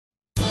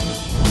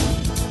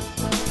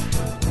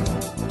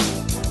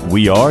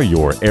We are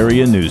your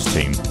area news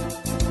team.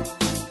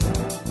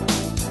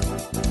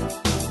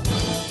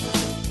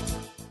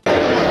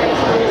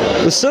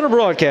 With Center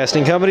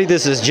Broadcasting Company,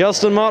 this is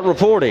Justin Mott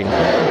reporting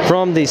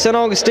from the St.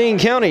 Augustine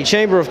County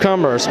Chamber of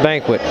Commerce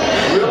Banquet.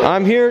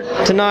 I'm here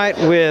tonight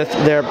with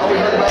their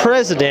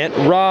president,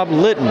 Rob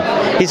Litton.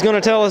 He's going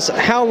to tell us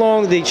how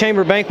long the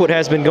Chamber Banquet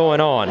has been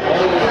going on.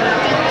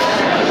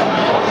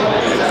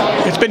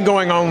 It's been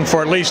going on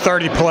for at least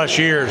 30 plus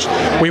years.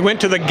 We went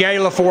to the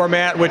gala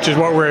format, which is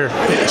what we're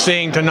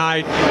seeing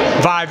tonight,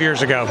 5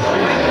 years ago.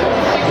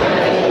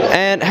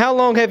 And how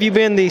long have you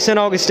been the St.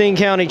 Augustine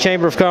County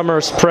Chamber of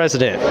Commerce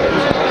president?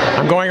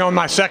 I'm going on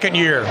my second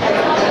year.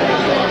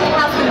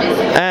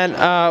 And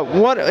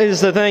what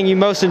is the thing you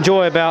most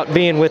enjoy about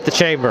being with the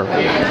Chamber?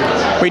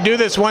 We do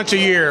this once a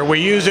year. We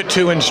use it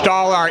to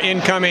install our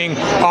incoming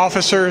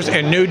officers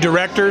and new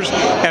directors,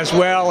 as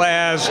well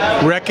as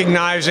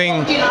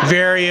recognizing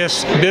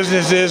various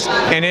businesses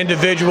and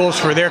individuals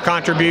for their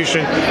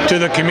contribution to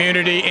the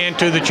community and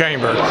to the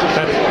Chamber.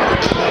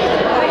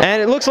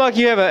 And it looks like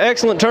you have an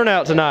excellent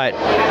turnout tonight.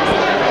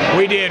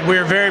 We did.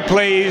 We're very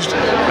pleased,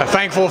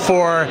 thankful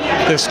for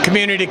this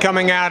community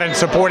coming out and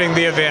supporting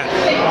the event.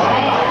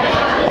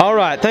 All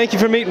right, thank you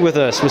for meeting with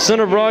us. With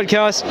Center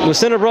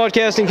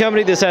Broadcasting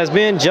Company, this has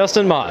been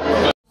Justin Mott.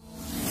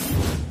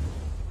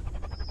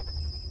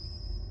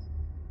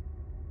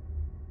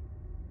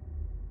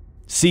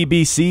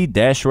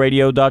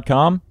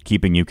 cbc-radio.com,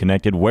 keeping you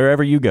connected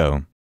wherever you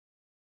go.